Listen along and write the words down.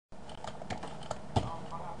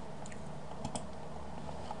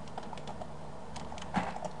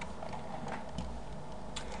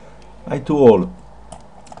Hi to all.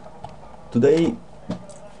 Today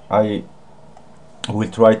I will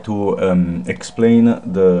try to explain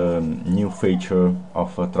the new feature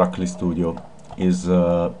of TrucklistStudio is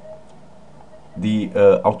the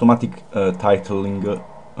automatic titling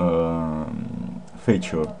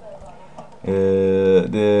feature.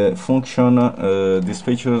 The function, this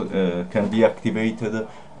feature can be activated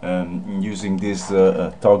using this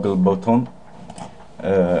toggle button.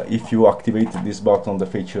 If you activate this button, the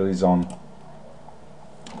feature is on.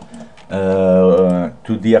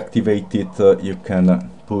 To deactivate it, you can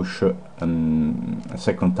push a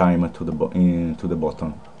second time to the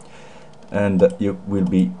button, and you will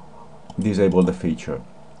be disable the feature.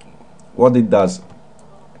 What it does,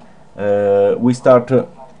 we start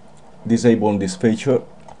disabling this feature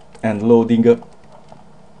and loading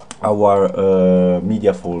our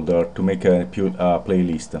media folder to make a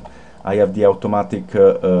playlist. I have the automatic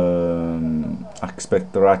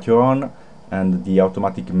aspect ratio on and the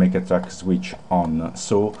automatic make a track switch on,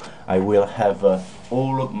 so I will have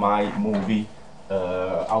all my movie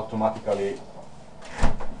automatically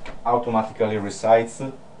resides,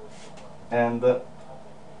 and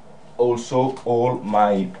also all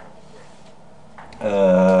my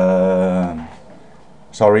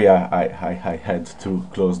sorry, I had to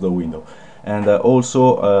close the window, and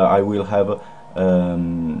also I will have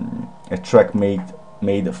a track made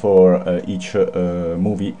for each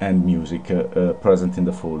movie and music present in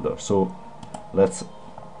the folder. So let's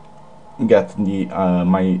get the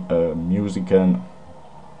my music and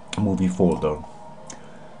movie folder.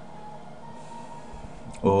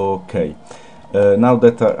 Okay, now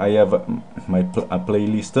that I have my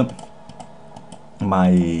playlist,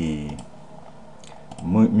 my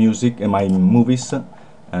music and my movies,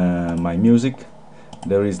 my music,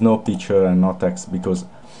 there is no picture and no text because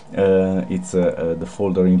it's the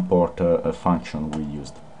folder import function we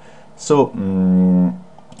used. So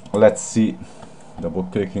let's see. Double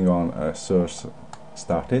clicking on source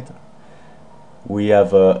started. We have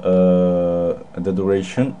the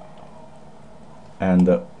duration,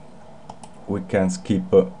 and we can skip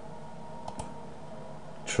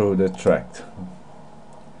through the track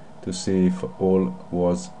to see if all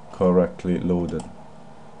was correctly loaded.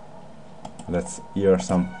 Let's hear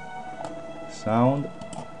some sound.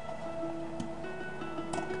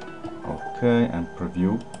 Okay, and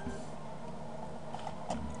preview.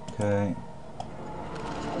 Okay.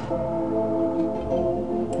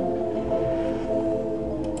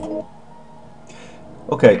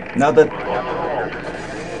 Okay, now that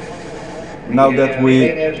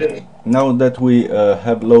we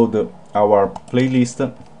have loaded our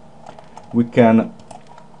playlist, we can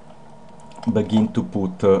begin to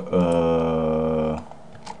put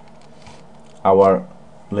our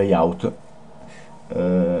layout.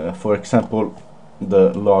 For example,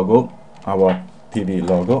 the logo, our TV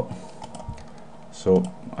logo. So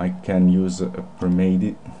I can use a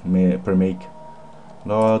pre-make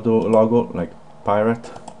logo like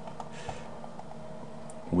pirate.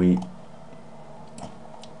 We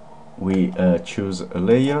choose a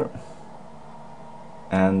layer,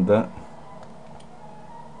 and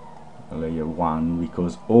layer 1,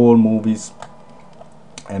 because all movies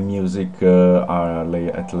and music are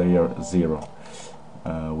at layer 0.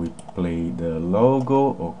 We play the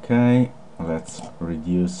logo. Okay, let's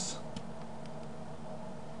reduce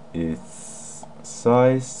its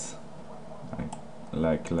size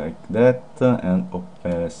like that, and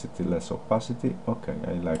opacity, less opacity. Okay,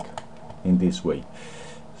 I like in this way.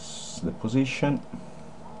 The position.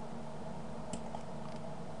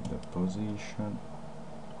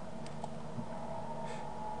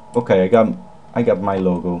 Okay, I got my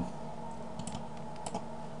logo.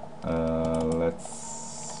 Let's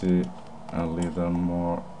see, a little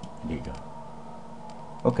more bigger.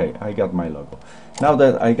 Okay, I got my logo. Now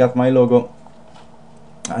that I got my logo,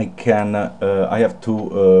 I can I have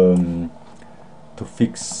to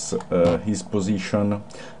fix his position,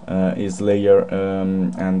 his layer,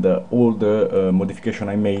 and all the modification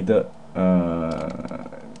I made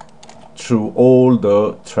through all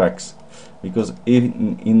the tracks, because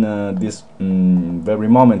in this very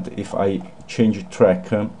moment, if I change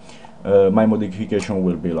track, my modification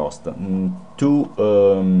will be lost. To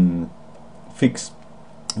fix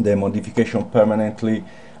the modification permanently,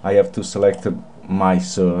 I have to select my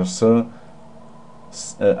source.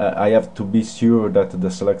 I have to be sure that the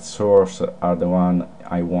select source are the one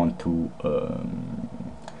I want to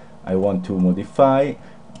modify.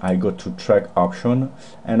 I go to track option,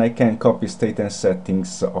 and I can copy state and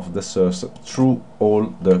settings of the source through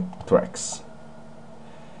all the tracks.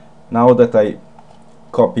 Now that I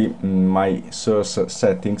copy my source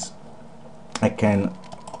settings, I can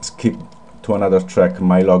skip to another track,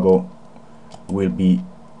 my logo will be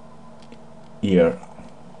here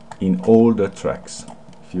in all the tracks.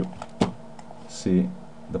 If you see,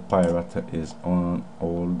 the pirate is on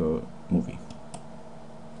all the movie.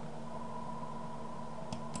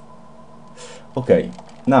 Okay,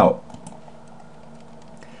 now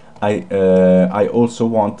I also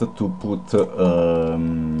want to put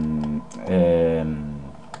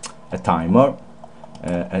a timer,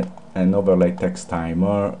 an overlay text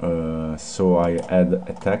timer, so I add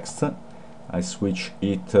a text, I switch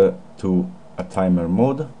it to a timer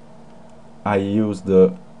mode, I use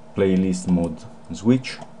the playlist mode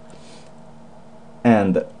switch,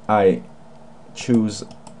 and I choose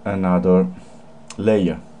another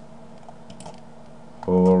layer.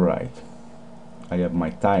 Alright, I have my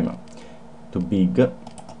timer. Too big,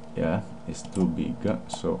 yeah, it's too big,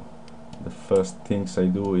 so the first things I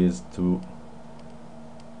do is to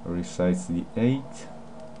resize the 8.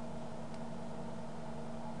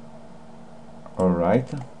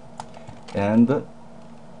 Alright, and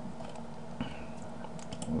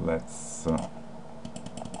let's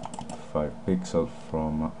 5 pixels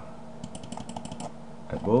from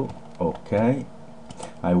above. Okay,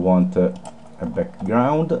 I want a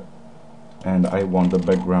background, and I want the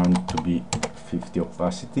background to be 50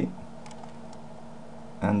 opacity,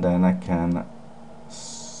 and then I can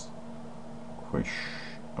squish.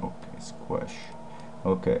 Okay, squish.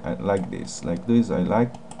 Okay, I like this, I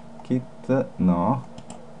like it. No,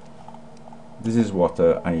 this is what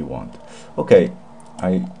I want. Okay,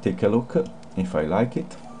 I take a look if I like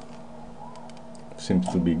it. Seems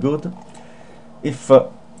to be good. If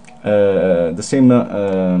the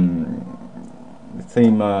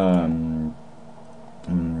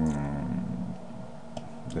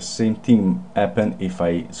same thing happen if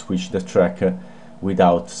I switch the track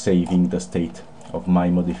without saving the state of my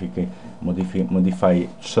modify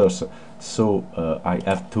source. So I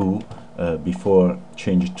have to before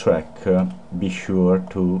change track be sure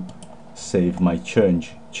to save my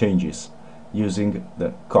changes using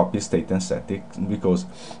the copy state and settings, because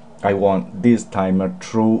I want this timer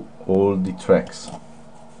through all the tracks.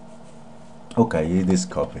 Okay, it is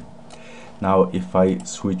copied. Now if I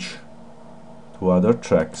switch to other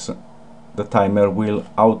tracks, the timer will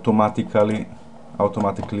automatically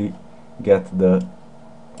get the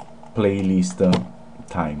playlist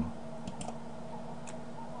time.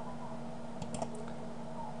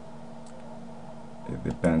 It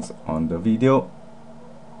depends on the video,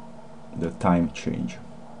 the time change.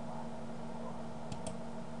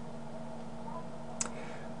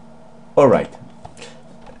 Alright,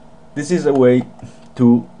 this is a way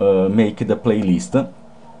to make the playlist,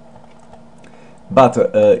 but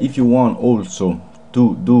if you want also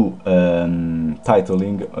to do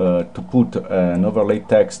titling, to put an overlay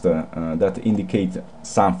text that indicates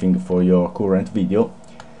something for your current video,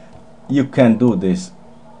 you can do this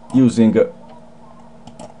using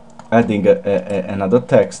adding another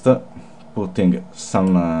text, putting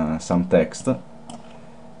some text,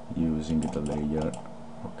 using the layer,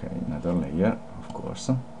 okay, another layer of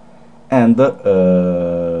course, and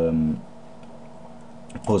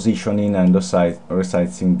positioning and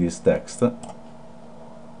resizing this text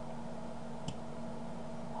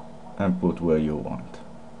and put where you want,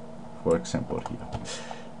 for example here.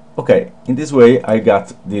 Okay, in this way I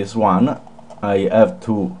got this one. I have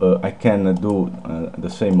to I can do the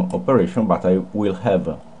same operation, but I will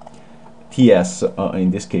have TS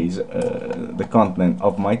in this case, the content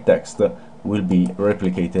of my text will be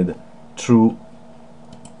replicated through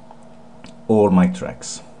all my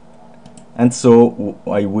tracks, and so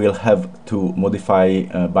I will have to modify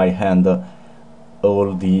by hand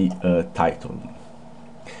all the title.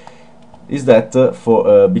 Is that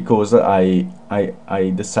for because I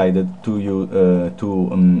decided to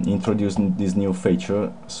introduce this new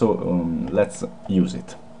feature, so let's use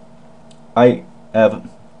it. I have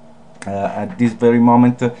at this very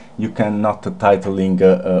moment you cannot titling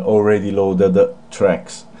already loaded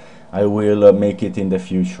tracks. I will make it in the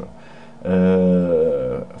future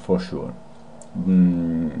for sure.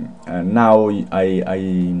 And now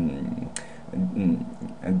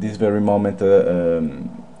at this very moment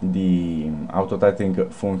the auto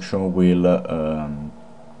titling function will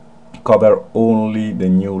cover only the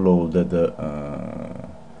new loaded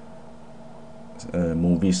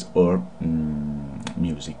movies or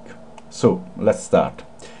music. So let's start.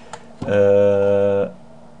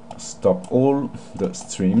 Stop all the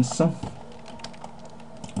streams.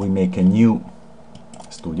 We make a new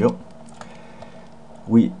studio.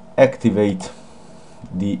 We activate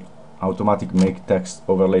the automatic make text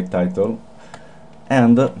overlay title,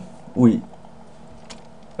 and we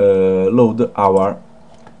load our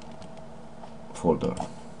folder.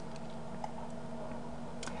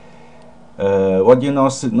 What you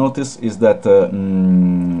notice is that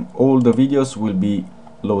all the videos will be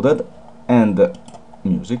loaded, and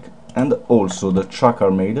music, and also the track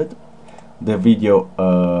are made, the video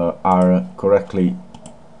are correctly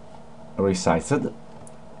resized,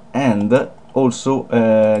 and also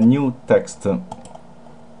a new text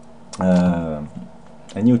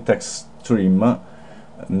stream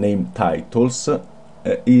named titles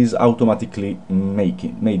is automatically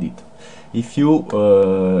made it. If you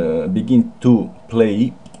begin to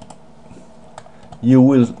play, you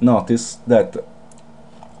will notice that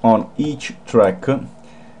on each track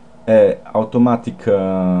the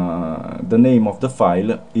name of the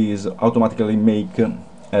file is automatically made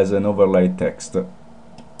as an overlay text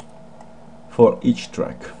for each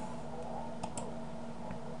track.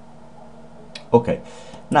 Okay,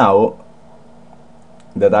 now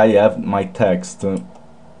that I have my text,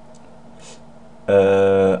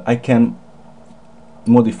 I can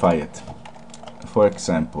modify it. For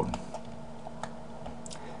example,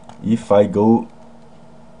 if I go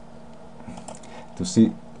to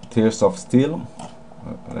see Tears of Steel,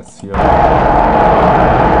 let's see.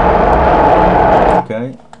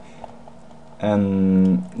 Okay,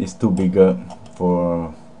 and it's too big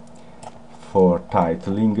for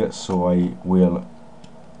titling, so I will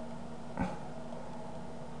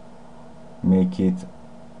make it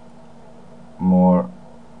more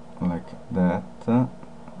like that.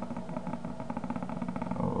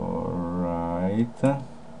 Alright,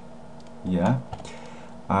 yeah,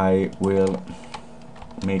 I will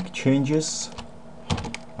make changes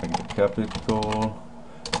like the capital,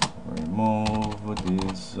 remove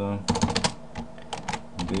this,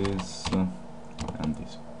 this, and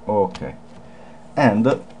this. Okay,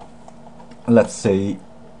 and let's say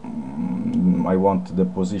I want the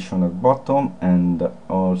position at bottom, and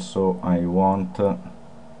also I want a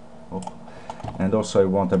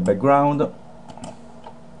background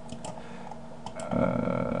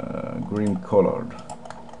green colored,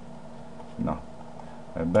 no,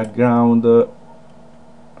 a background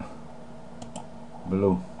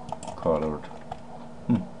blue colored,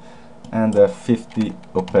 and a 50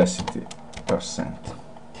 opacity %.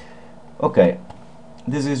 Okay,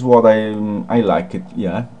 this is what I like it.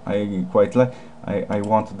 Yeah, I quite like. I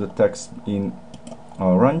want the text in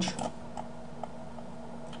orange,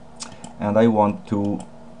 and I want to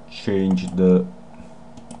change the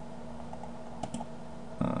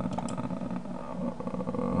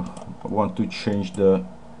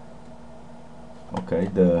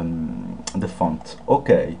the font.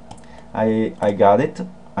 Okay, I got it.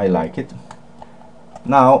 I like it.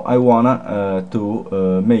 Now I wanna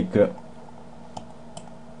to make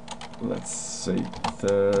let's say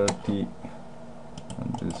 30,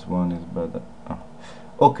 and this one is better.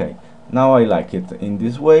 Okay, now I like it in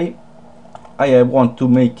this way. I want to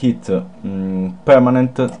make it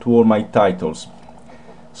permanent to all my titles,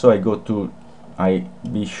 so I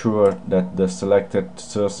be sure that the selected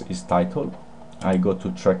source is title. I go to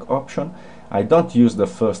track option. I don't use the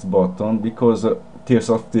first button because Tears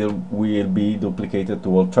of Steel will be duplicated to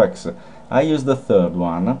all tracks. I use the third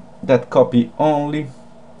one that copy only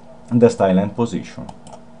the style and position.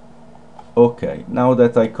 Okay, now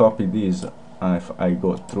that I copy this, if I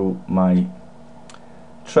go through my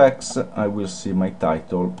tracks, I will see my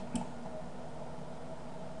title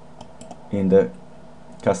in the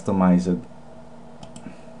customized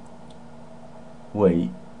way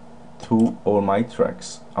to all my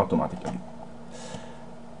tracks automatically.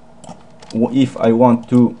 If I want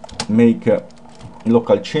to make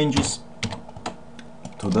local changes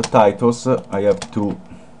to the titles, I have to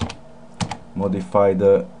modify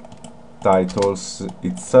the titles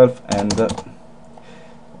itself, and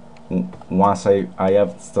once I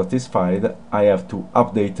have satisfied, I have to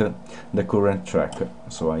update the current track.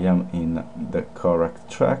 So I am in the correct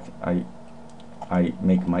track, I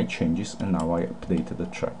make my changes, and now I update the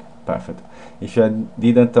track. Perfect. If I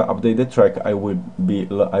didn't update the track, I will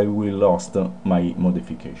lost my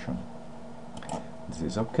modification. This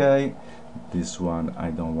is okay. This one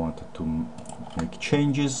I don't want to make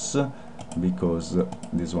changes, because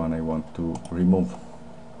this one I want to remove.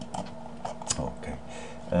 Okay,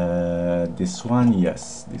 this one,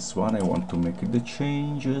 yes, this one I want to make the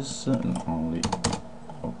changes only.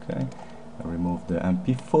 Okay, I remove the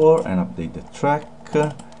MP4 and update the track.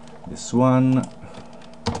 This one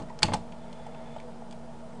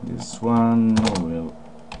will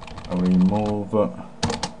remove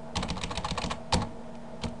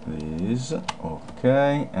this.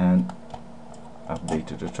 Okay, and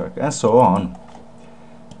update the track, and so on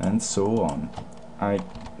and so on. I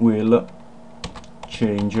will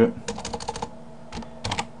change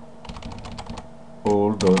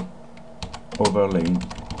the overlay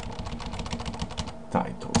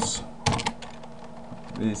titles.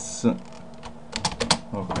 This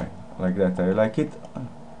okay, like that. I like it.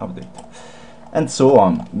 Update and so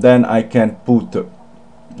on. Then I can put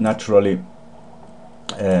naturally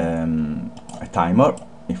a timer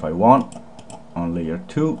if I want on layer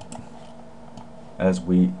 2, as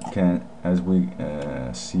we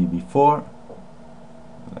see before,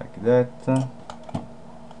 like that,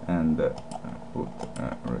 and put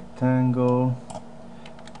a rectangle,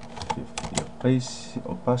 50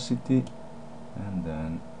 opacity, and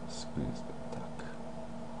then squeeze the tag.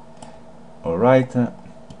 Alright,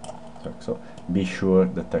 so be sure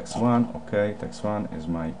the text 1, okay, text 1 is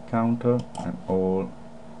my counter, and all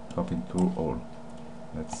copy to all.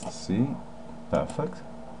 Let's see, perfect.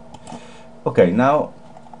 Okay, now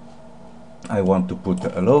I want to put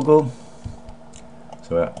a logo,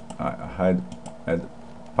 so I add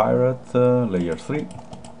pirate layer 3.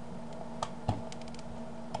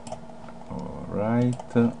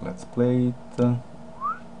 Alright, let's play it.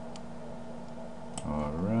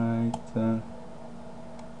 Alright, now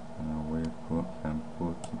we can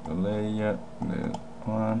put the layer, the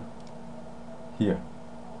one here.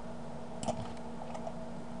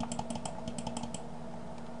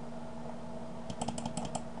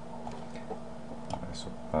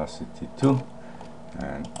 Opacity 2,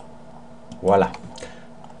 and voila.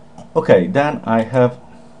 Okay, then I have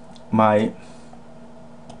my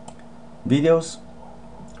videos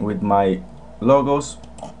with my logos,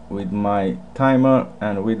 with my timer,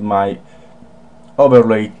 and with my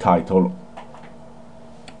overlay title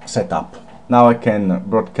set up. Now I can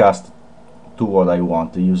broadcast to what I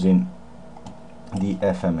want using the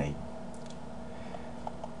FMA.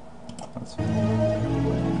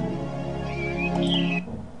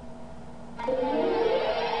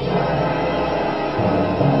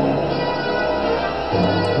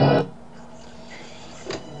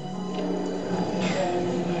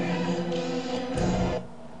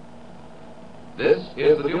 This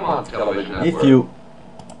is the Dumont Television Network. If you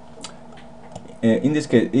in this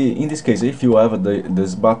case, if you have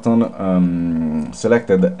this button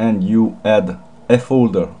selected and you add a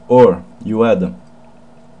folder or you add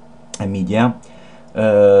a media,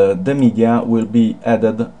 the media will be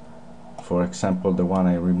added. For example, the one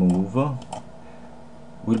I remove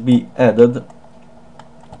will be added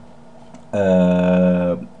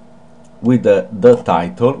with the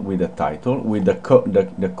title, with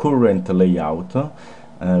the current layout,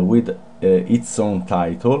 with its own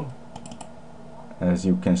title. As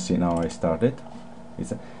you can see now, I started,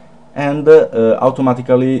 and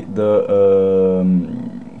automatically the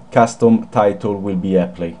custom title will be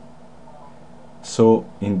applied. So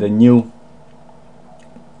in the new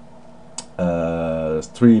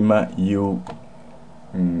stream you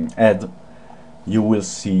add, you will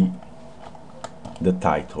see the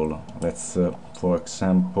title. Let's for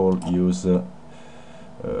example use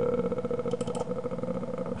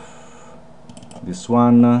this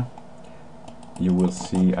one. You will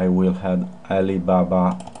see I will have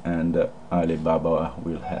Alibaba, and Alibaba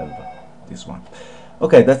will have this one.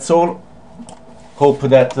 Okay, that's all. Hope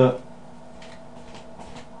that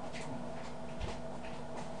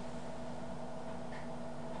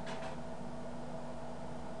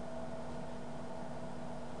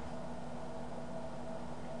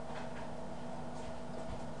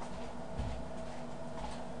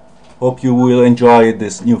hope you will enjoy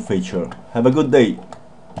this new feature. Have a good day.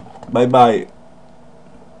 Bye bye.